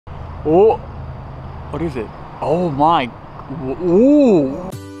Oh, what is it? Oh my,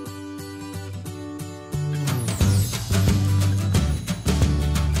 ooh.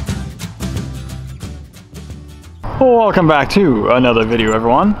 Welcome back to another video,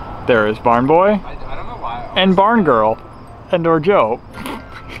 everyone. There is Barn Boy I don't know why. and Barn Girl and or Joe.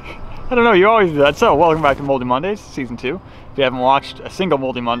 I don't know, you always do that. So, welcome back to Moldy Mondays, Season 2. If you haven't watched a single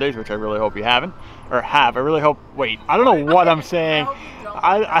Moldy Mondays, which I really hope you haven't, or have, I really hope, wait, I don't know what I'm saying.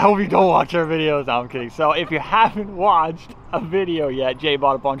 I hope you don't watch our videos. No, I'm kidding. So, if you haven't watched a video yet, Jay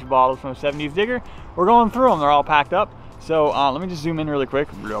bought a bunch of bottles from a 70s digger. We're going through them, they're all packed up. So, let me just zoom in really quick.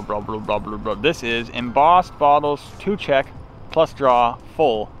 This is embossed bottles, 2-check, plus draw,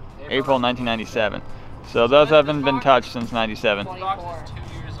 full, April 1997. So, those haven't been touched since 97.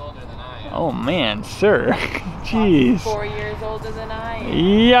 Oh man, sir. Jeez. 4 years older than I am.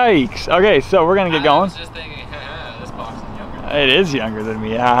 Yikes. Okay, so we're gonna get going. I was just thinking, this box is younger. It is younger than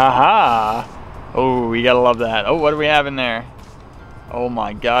me. Ha ha ha. Oh, we gotta love that. Oh, what do we have in there? Oh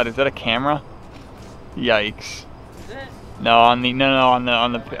my God, is that a camera? Yikes. Is it? No, on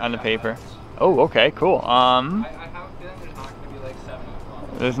the paper. Oh, okay, cool. I have a feeling there's not gonna be like 7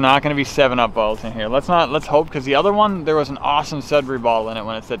 bottles. There's not gonna be 7-Up bottles in here. Let's hope, because the other one there was an awesome Sudbury bottle in it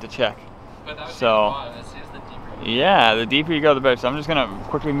when it said to check. But that would So. This is the deeper. Yeah, the deeper you go, the better. So I'm just gonna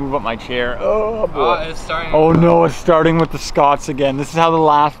quickly move up my chair. Oh boy. It's starting. Oh no, it's starting with the Scots again. This is how the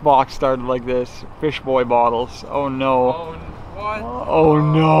last box started, like this. Fish Boy bottles. Oh no. Oh, what? Oh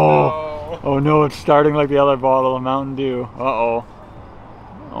no. Oh no, it's starting like the other bottle of Mountain Dew. Uh-oh.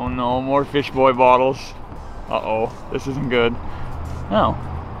 Oh no, more Fish Boy bottles. Uh-oh, this isn't good. Oh.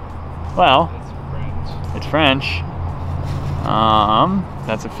 Well, It's French. it's French.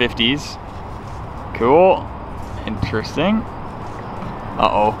 That's a 50s. Cool. Interesting.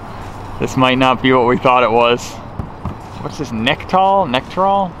 Uh-oh. This might not be what we thought it was. What's this?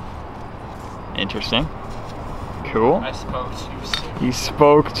 Nectarol? Interesting. Cool. I spoke too soon. You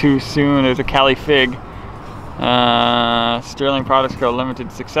spoke too soon. There's a Cali Fig. Sterling Products Co.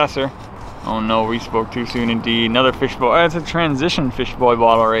 Limited successor. Oh no, we spoke too soon indeed. Another Fish Boy. Oh, it's a transition Fish Boy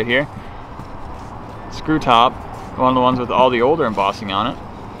bottle right here. Screw top. One of the ones with all the older embossing on it.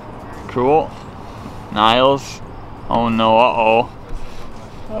 Cool. Niles. Oh no, uh-oh.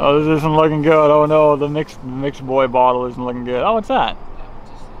 Oh, this isn't looking good. Oh no, the mixed boy bottle isn't looking good. Oh, what's that?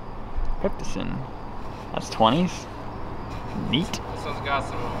 Pepticin. That's 20s. Neat. This one's got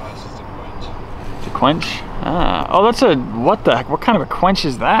some, it's just a quench. It's a quench. Ah. Oh, that's a, what the heck? What kind of a quench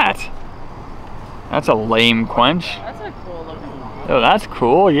is that? That's a lame quench. That's a cool looking one. Oh, that's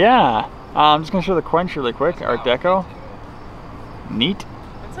cool, yeah. I'm just gonna show the quench really quick. Art Deco. Neat.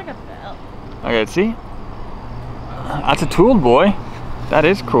 It's like a bell. Okay, let's see. That's a tooled boy. That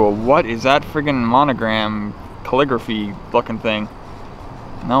is cool. What is that friggin' monogram calligraphy looking thing?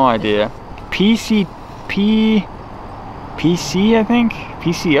 No idea. PC, I think?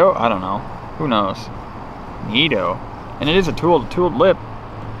 PCO? I don't know. Who knows? Neato. And it is a tooled lip.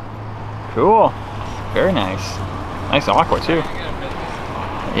 Cool. Very nice. Nice aqua too.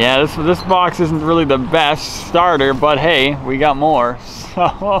 Yeah, this box isn't really the best starter, but hey, we got more.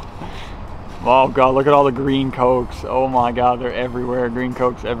 So, oh god, look at all the green Cokes. Oh my god, they're everywhere. Green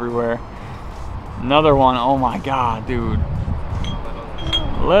Cokes everywhere. Another one. Oh my god, dude.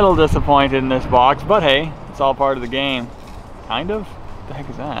 A little disappointed in this box, but hey, it's all part of the game. Kind of? What the heck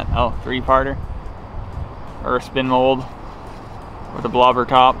is that? Oh, 3-parter. Or a spin mold with a blobber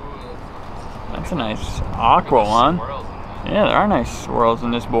top. That's a nice aqua one. Yeah, there are nice swirls in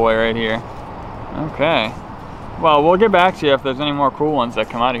this boy right here. Okay. Well, we'll get back to you if there's any more cool ones that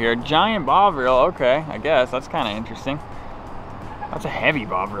come out of here. Giant Bovril, okay, I guess. That's kind of interesting. That's a heavy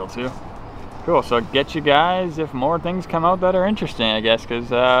Bovril, too. Cool, so get you guys if more things come out that are interesting, I guess, because,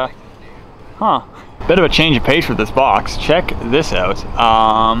 bit of a change of pace with this box. Check this out.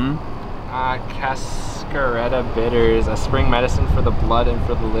 Cascaretta bitters, a spring medicine for the blood and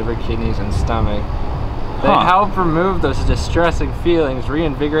for the liver, kidneys, and stomach. They help remove those distressing feelings,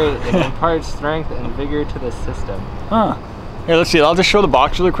 reinvigorate, and impart strength and vigor to the system. Huh. Here, let's see. I'll just show the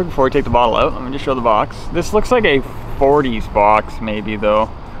box really quick before we take the bottle out. Let me just show the box. This looks like a 40s box, maybe, though.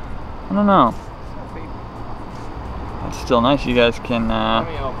 I don't know. That's still nice. You guys can...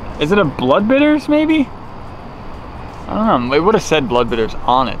 is it a Blood Bitters, maybe? I don't know. It would have said Blood Bitters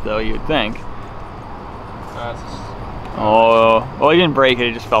on it, though, you'd think. Oh, well, he didn't break it.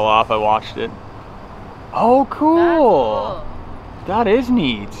 It just fell off. I watched it. Oh, cool. That is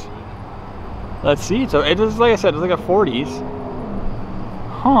neat. Let's see. So it is, like I said, it's like a 40s.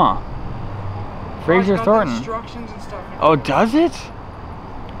 Huh. Fraser Thornton. Instructions and stuff. Oh, does it?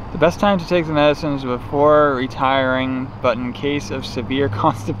 The Best time to take the medicines before retiring, but in case of severe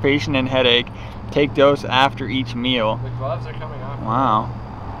constipation and headache, take dose after each meal. The gloves are coming off.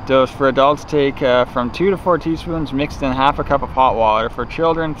 Wow. Dose for adults, take from 2 to 4 teaspoons mixed in half a cup of hot water. For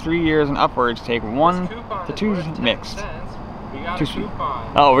children 3 years and upwards, take 1 to 2 mixed. We got a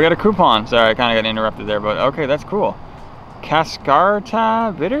coupon. Oh, we got a coupon. Sorry, I kind of got interrupted there, but okay, that's cool.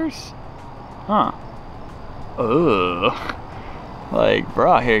 Cascarta bitters? Huh. Ugh. Like,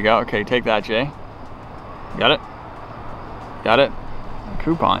 bruh, here you go. Okay, take that, Jay. Got it? Got it?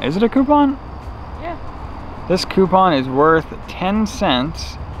 Coupon. Is it a coupon? Yeah. This coupon is worth 10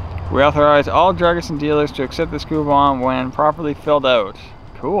 cents. We authorize all druggists and dealers to accept this coupon when properly filled out.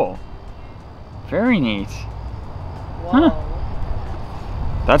 Cool. Very neat. Whoa.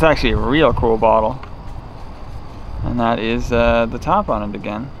 Huh. That's actually a real cool bottle. And that is the top on it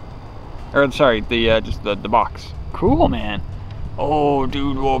again. Or, sorry, just the box. Cool, man. Oh,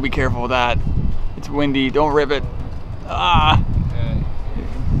 dude, whoa, be careful with that. It's windy. Don't rip it. Ah.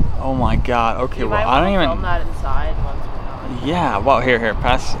 Oh my God. Okay, well, I don't even. Film that inside once we're done. Yeah. Well, here,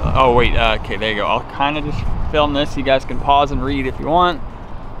 pass. Oh wait. Okay, there you go. I'll kind of just film this. You guys can pause and read if you want.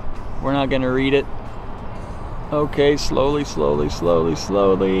 We're not gonna read it. Okay, slowly, slowly, slowly,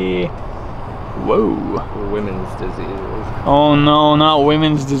 slowly. Whoa. Women's diseases. Oh no, not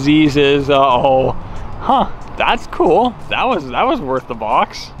women's diseases. Oh. Huh. That's cool. That was worth the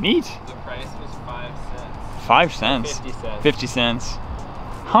box. Neat. The price was 5 cents. 5 cents. 50 cents. 50 cents.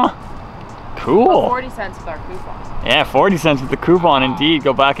 Huh. Cool. 40 cents with our coupon. Yeah, 40 cents with the coupon, indeed.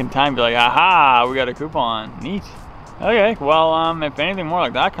 Go back in time and be like, aha, we got a coupon. Neat. Okay, well, if anything more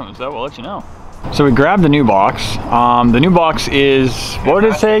like that comes out, we'll let you know. So we grabbed the new box. The new box is, what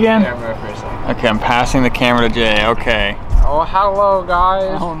did it say again? Okay, I'm passing the camera to Jay. Okay. Oh, hello,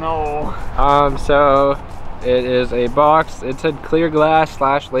 guys. Oh, no. So it is a box. It said clear glass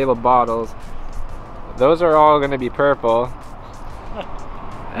 / labeled bottles. Those are all going to be purple.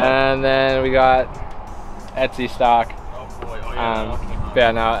 And then we got Etsy stock. Oh boy, oh yeah.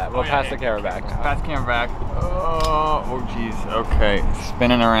 Yeah, no, we'll pass the camera back now. Pass the camera back. Oh geez. Okay,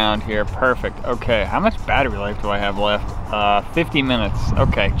 spinning around here. Perfect. Okay, how much battery life do I have left? 50 minutes.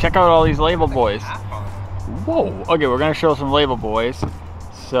 Okay, check out all these label boys. Whoa. Okay, we're gonna show some label boys.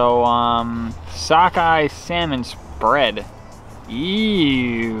 So, sockeye salmon spread.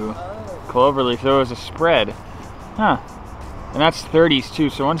 Ew. Cloverleaf. So it was a spread. Huh. And that's 30s too,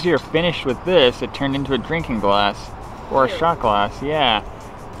 so once you're finished with this, it turned into a drinking glass. Or a shot glass, yeah.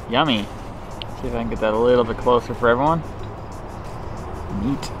 Yummy. See if I can get that a little bit closer for everyone.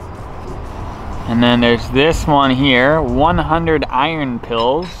 Neat. And then there's this one here, 100 iron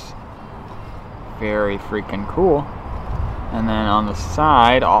pills. Very freaking cool. And then on the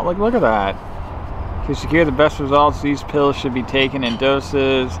side, oh, look at that. To secure the best results, these pills should be taken in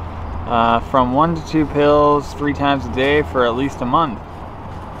doses from 1 to 2 pills 3 times a day for at least a month.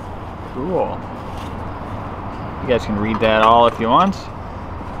 Cool. You guys can read that all if you want.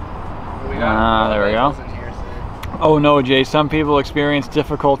 There we go. Oh no, Jay, some people experience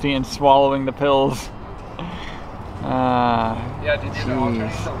difficulty in swallowing the pills. Yeah, did you know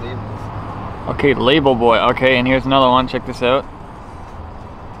alternative labels? Okay, label boy. Okay, and here's another one. Check this out.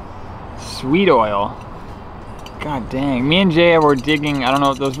 Sweet oil. God dang. Me and Jay were digging, I don't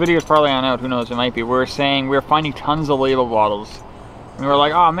know, those videos probably aren't out, who knows, it might be. We were saying we were finding tons of label bottles. And we were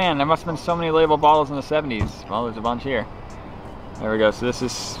like, oh man, there must have been so many label bottles in the 70s. Well, there's a bunch here. There we go. So this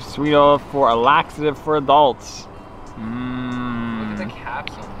is sweet oil for a laxative for adults. Mmm. Look at the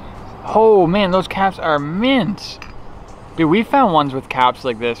caps on these. Oh man, those caps are mint. Dude, we found ones with caps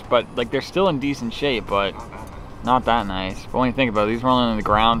like this, but like they're still in decent shape, but not that nice. But when you think about it, these were only on the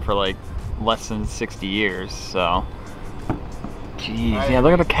ground for like less than 60 years, so. Jeez, yeah,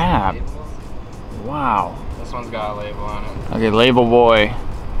 look at the cap. Wow. This one's got a label on it. Okay, label boy.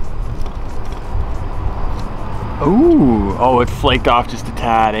 Ooh, oh, it flaked off just a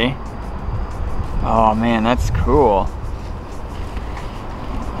tad, eh? Oh man, that's cool.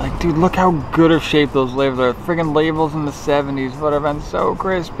 Like, dude, look how good of shape those labels are. Friggin' labels in the 70s would have been so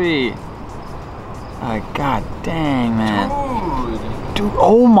crispy. Like, god dang, man. Dude,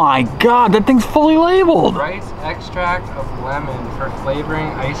 oh my god, that thing's fully labeled. Rice extract of lemon for flavoring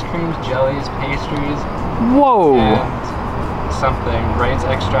ice creams, jellies, pastries. Whoa. And something. Rice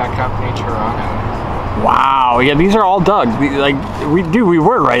Extract Company, Toronto. Wow, yeah, these are all Doug's. We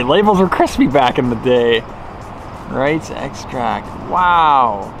were right. Labels were crispy back in the day. Rice extract.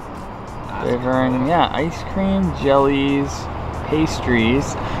 Wow. Flavoring, yeah, ice cream, jellies,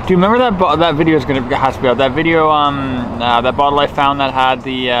 pastries. Do you remember that video is has to be out? That video, that bottle I found that had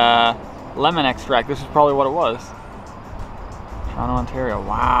the lemon extract. This is probably what it was. I'm Toronto, Ontario.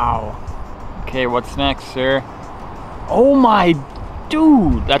 Wow. Okay, what's next, sir? Oh my,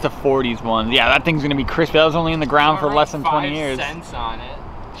 dude, that's a 40s one. Yeah, that thing's gonna be crispy. That was only in the ground for less than 20 years. 5 cents on it.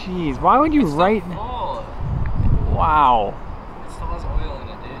 Jeez, why would you write? Wow. It still has oil in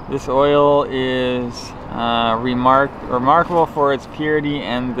it, dude. This oil is remarkable for its purity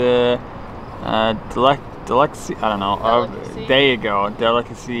and the delicacy. I don't know. Delicacy. There you go.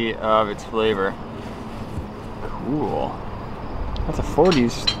 Delicacy of its flavor. Cool. That's a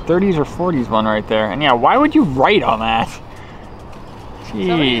 40s, 30s or 40s one right there. And yeah, why would you write on that?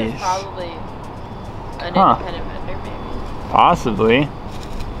 Somebody is Jeez. probably an independent vendor, maybe. Possibly.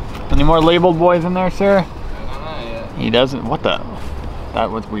 Any more labeled boys in there, sir? I don't know yet. He doesn't. What the? That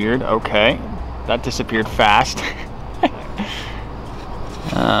was weird. Okay. That disappeared fast.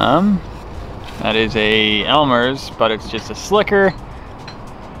 That is a Elmer's, but it's just a slicker.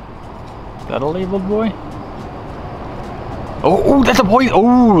 Is that a labeled boy? Oh, that's a poison.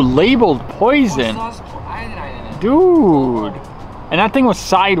 Oh, labeled poison. Dude. And that thing was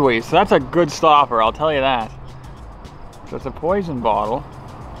sideways, so that's a good stopper, I'll tell you that. So it's a poison bottle.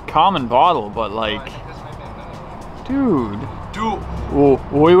 Common bottle, but like... Dude. Whoa,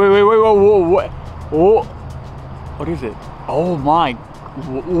 wait, whoa. Whoa. What is it? Oh my.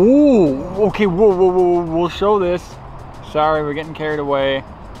 Whoa. Okay, whoa. We'll show this. Sorry, we're getting carried away.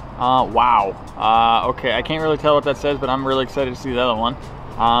 Wow. Okay, I can't really tell what that says, but I'm really excited to see the other one.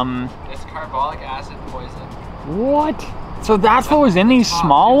 It's carbolic acid poison. What? So that's what was in these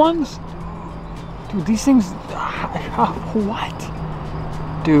small ones? Dude, these things... What?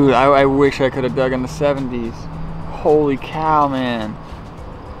 Dude, I wish I could have dug in the 70s. Holy cow, man.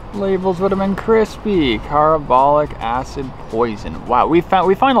 Labels would have been crispy. Carbolic acid poison. Wow, we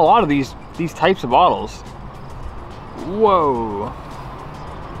find a lot of these types of bottles. Whoa.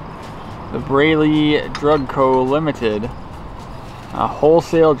 The Braley Drug Co. Limited. A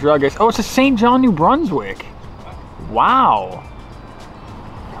wholesale druggist. Oh, it's a St. John, New Brunswick. Wow.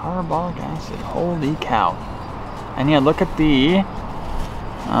 Carbolic acid. Holy cow. And yeah, look at the...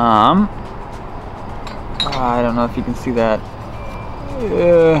 I don't know if you can see that.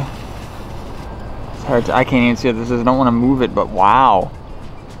 It's hard to... I can't even see what this is. I don't want to move it, but wow.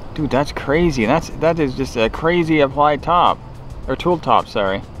 Dude, that's crazy. That is just a crazy applied top. Or tool top,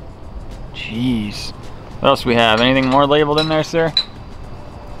 sorry. Jeez. What else do we have? Anything more labeled in there, sir?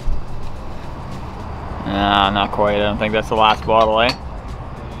 Nah, not quite. I don't think that's the last bottle, eh?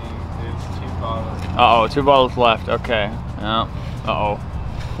 There's 2 bottles. Uh-oh, 2 bottles left. Okay. Oh. Uh-oh.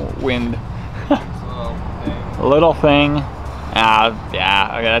 Wind. A little thing.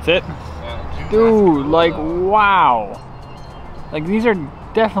 Yeah. Okay, that's it? Yeah, Dude, like, wow. Like, these are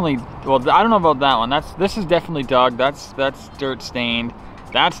definitely... Well, I don't know about that one. This is definitely dug. That's dirt stained.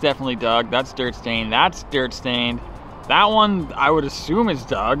 That's definitely dug. That's dirt stained. That's dirt stained. That one, I would assume is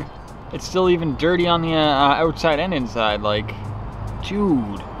dug. It's still even dirty on the outside and inside. Like,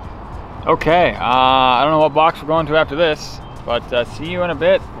 dude. Okay, I don't know what box we're going to after this, but see you in a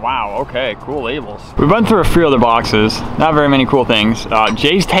bit. Wow, okay, cool labels. We've run through a few other boxes. Not very many cool things.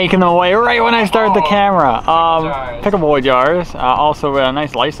 Jay's taking them away right when I start the camera. Pickle boy jars. Also, a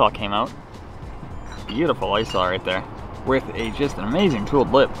nice Lysol came out. Beautiful Lysol right there. With just an amazing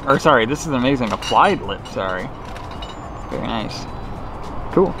tooled lip. Or sorry, this is an amazing applied lip, sorry. Very nice.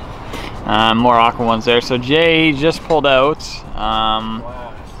 Cool. More aqua ones there. So Jay just pulled out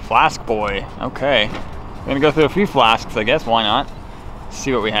Flask Boy. Okay. We're gonna go through a few flasks, I guess. Why not?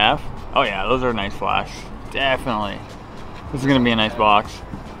 See what we have. Oh yeah, those are nice flasks. Definitely. This is gonna be a nice box.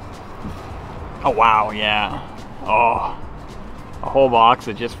 Oh wow, yeah. Oh. A whole box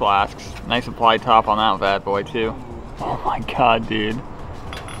of just flasks. Nice applied top on that bad boy too. Oh my god, dude.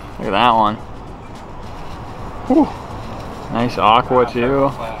 Look at that one. Whew. Nice aqua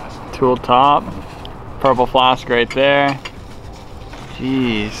too. Tool top. Purple flask right there.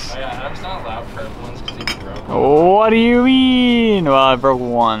 Jeez. Oh yeah, I'm not allowed purple ones because you broke them. What do you mean? Well, I broke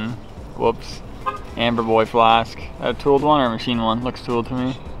one. Whoops. Amber Boy flask. A tooled one or a machine one? Looks tooled to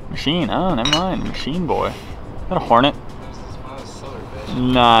me. Machine. Oh, never mind. Machine Boy. Is that a Hornet?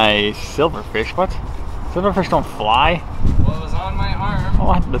 Nice. Silverfish. What? Silverfish don't fly? Well, it was on my arm.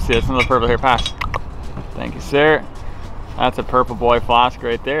 Oh, let's see. That's another purple here. Pass. Thank you, sir. That's a Purple Boy flask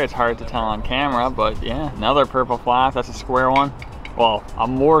right there. It's hard to tell on camera, but yeah, another purple flask. That's a square one. Well, a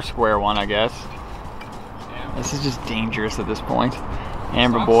more square one, I guess. Yeah. This is just dangerous at this point.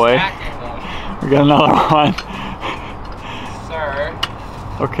 Amber Boy. We got another one. Sir.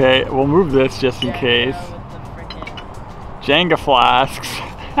 Okay, we'll move this just in case. Jenga flasks.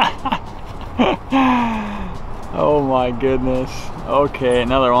 Oh my goodness. Okay,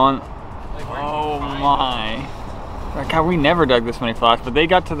 another one. Oh my. God, we never dug this many flasks, but they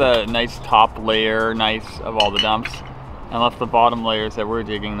got to the nice top layer, of all the dumps, and left the bottom layers that we're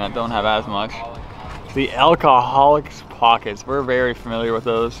digging that don't have as much. The alcoholics pockets, we're very familiar with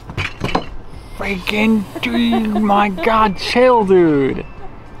those. Freaking dude, my God, chill, dude.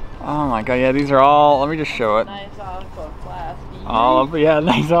 Oh my God, yeah, these are all, let me just show it. Nice Osco flask. All of, yeah,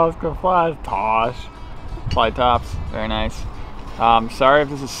 nice Osco flask. Tosh. Fly tops, very nice. Sorry if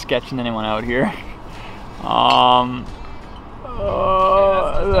this is sketching anyone out here.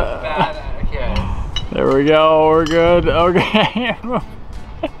 There we go, we're good. Okay.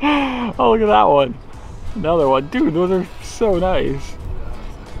 Oh, look at that one. Another one. Dude, those are so nice.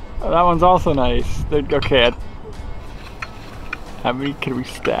 Oh, that one's also nice. Okay. How many can we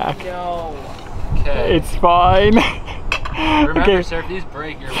stack? No. Okay. It's fine. Remember, Okay. sir, if these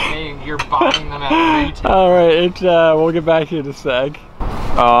break, you're buying them at retail. Alright, we'll get back to you in a sec.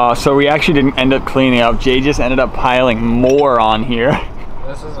 So we actually didn't end up cleaning up. Jay just ended up piling more on here.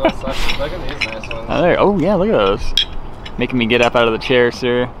 This is what's left. Look at these nice ones. Oh yeah, look at those. Making me get up out of the chair,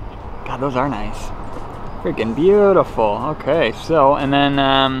 sir. God, those are nice. Freaking beautiful. Okay, so, and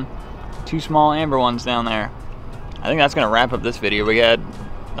then 2 small amber ones down there. I think that's gonna wrap up this video. We got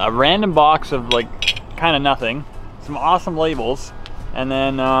a random box of like kind of nothing, some awesome labels, and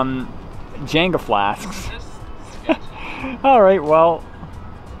then Jenga flasks. All right, well,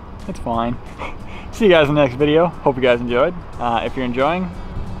 it's fine. See you guys in the next video. Hope you guys enjoyed. If you're enjoying,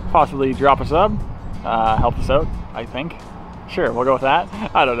 possibly drop a sub. Help us out, I think. Sure, we'll go with that.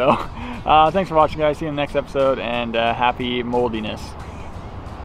 I don't know. Thanks for watching, guys. See you in the next episode, and happy moldiness.